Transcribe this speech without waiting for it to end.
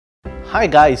Hi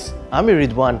guys, আমি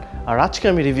রিদওয়ান আর আজকে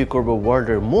আমি রিভিউ করব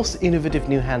ওয়ার্ল্ডের most innovative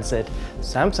new handset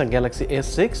Samsung Galaxy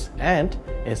S6 and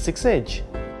S6 Edge.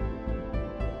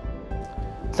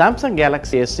 Samsung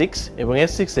Galaxy S6 এবং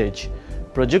S6 Edge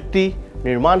প্রযুক্তি,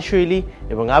 নির্মাণ শৈলী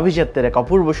এবং আভিজাত্যের এক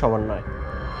অপূর্ব সমন্বয়।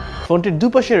 ফোনটির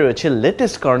দুপাশে রয়েছে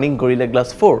লেটেস্ট কর্নিং গরিলা গ্লাস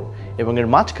 4 এবং এর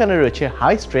মাঝখানে রয়েছে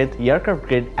high strength aircraft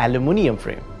grade aluminium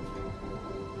frame.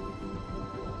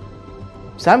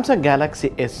 Samsung Galaxy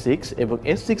S6 এবং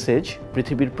S6 Edge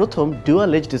পৃথিবীর প্রথম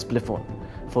ডুয়াল এজ ডিসপ্লে ফোন।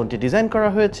 ফোনটি ডিজাইন করা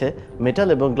হয়েছে মেটাল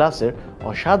এবং গ্লাসের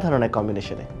অসাধারণ এক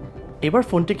কম্বিনেশনে। এবার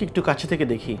ফোনটিকে একটু কাছে থেকে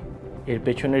দেখি। এর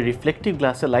পেছনে রিফ্লেকটিভ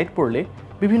গ্লাসে লাইট পড়লে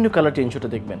বিভিন্ন কালার চেঞ্জ হতে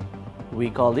দেখবেন। We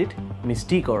call it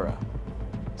mystic aura.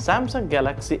 Samsung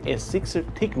Galaxy S6 এর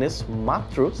থিকনেস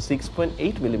মাত্র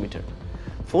 6.8 মিলিমিটার।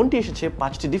 ফোনটি এসেছে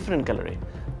 5টি ডিফারেন্ট কালারে: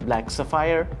 black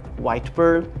Sapphire, white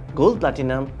pearl, gold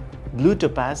platinum, blue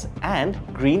topaz and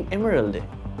green এমারাল্ডে।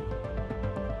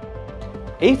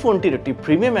 এই ফোনটির একটি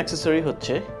প্রিমিয়াম অ্যাক্সেসরি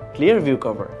হচ্ছে ক্লিয়ার ভিউ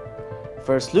কভার।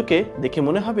 ফার্স্ট লুকে দেখে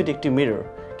মনে হবে এটি একটি মিরর,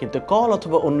 কিন্তু কল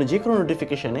অথবা অন্য যে কোনো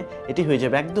নোটিফিকেশনে এটি হয়ে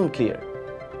যাবে একদম clear.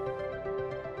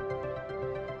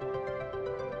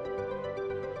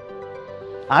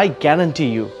 I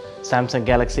guarantee you Samsung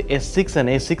Galaxy S6 and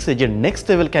S6 Edge এর নেক্সট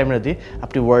লেভেল ক্যামেরা দিয়ে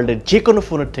আপনি ওয়ার্ল্ডের যে কোনো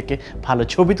ফোনের থেকে ভালো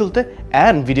ছবি তুলতে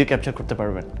অ্যান্ড ভিডিও ক্যাপচার করতে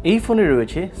পারবেন। এই ফোনে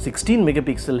রয়েছে 16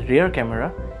 megapixel rear camera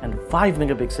and 5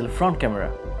 megapixel front camera.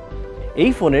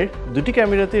 এই ফোনের দুটি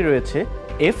ক্যামেরাতেই রয়েছে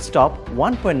f-stop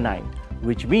 1.9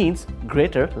 which means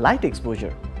greater light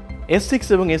exposure. S6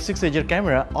 এবং S6 Edge এর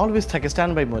ক্যামেরা অলওয়েজ থাকে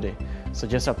স্ট্যান্ড বাই মোডে, সো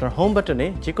জাস্ট আপনার হোম বাটনে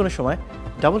যে কোনো সময়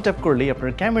ডাবল ট্যাপ করলেই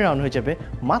আপনার ক্যামেরা অন হয়ে যাবে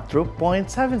মাত্র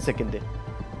 0.7 সেকেন্ডে।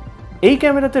 এই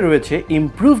ক্যামেরাতে রয়েছে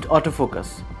ইমপ্রুভড অটো ফোকাস,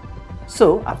 সো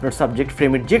আপনার সাবজেক্ট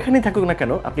ফ্রেমের যেখানেই থাকুক না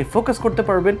কেন আপনি ফোকাস করতে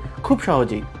পারবেন খুব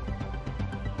সহজেই।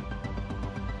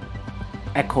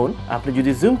 এখন আপনি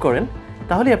যদি জুম করেন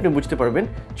তাহলে আপনি বুঝতে পারবেন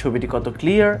ছবিটি কত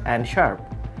ক্লিয়ার অ্যান্ড শার্প।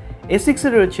 S6 এ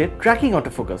রয়েছে ট্র্যাকিং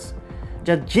অটো ফোকাস,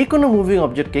 যা যে কোনো মুভিং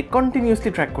অবজেক্টকে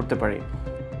কন্টিনিউয়াসলি ট্র্যাক করতে পারে,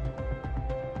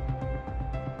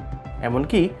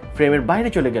 এমনকি ফ্রেমের বাইরে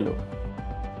চলে গেল।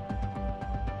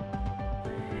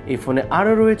 এই ফোনে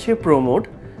আরও রয়েছে প্রো মোড,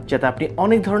 যাতে আপনি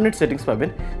অনেক ধরনের সেটিংস পাবেন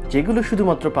যেগুলো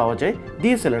শুধুমাত্র পাওয়া যায়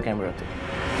DSLR ক্যামেরাতে।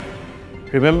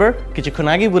 রিমেম্বার, কিছুক্ষণ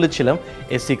আগেই বলেছিলাম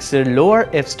S6 এর লোয়ার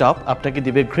f-stop আপনাকে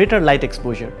দিবে গ্রেটার লাইট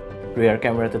এক্সপোজার। রিয়ার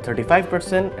ক্যামেরাতে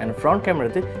 35% অ্যান্ড ফ্রন্ট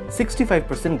ক্যামেরাতে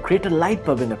 65% গ্রেটার লাইট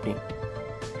পাবেন আপনি।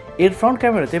 এর ফ্রন্ট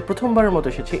ক্যামেরাতে প্রথমবারের মতো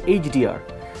এসেছে HDR,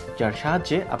 যার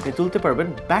সাহায্যে আপনি তুলতে পারবেন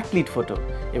ব্যাকলিট ফটো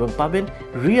এবং পাবেন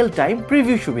রিয়েল টাইম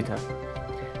প্রিভিউ সুবিধা।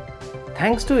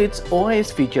 Thanks to its OIS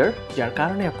feature, যার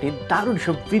কারণে আপনি দারুণ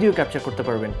সব ভিডিও ক্যাপচার করতে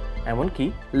পারবেন, এমনকি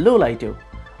লো লাইটেও।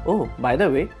 ও বাই দ্য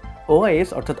ওয়ে, OIS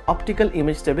অর্থাৎ অপটিক্যাল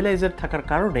ইমেজ স্টেবিলাইজার থাকার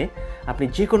কারণে আপনি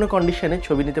যে কোনো কন্ডিশনে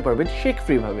ছবি নিতে পারবেন শেক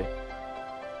ফ্রিভাবে।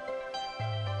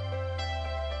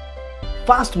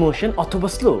 ফাস্ট মোশন অথবা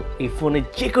স্লো, এই ফোনে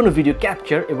যে কোনো ভিডিও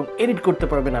ক্যাপচার এবং এডিট করতে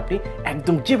পারবেন আপনি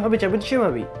একদম যেভাবে চাইবেন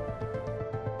সেভাবেই।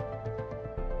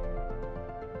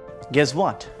 Guess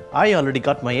what? I already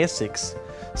got my S6.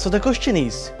 So the question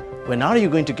is, when are you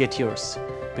going to get yours?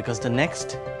 Because the next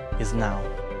is now.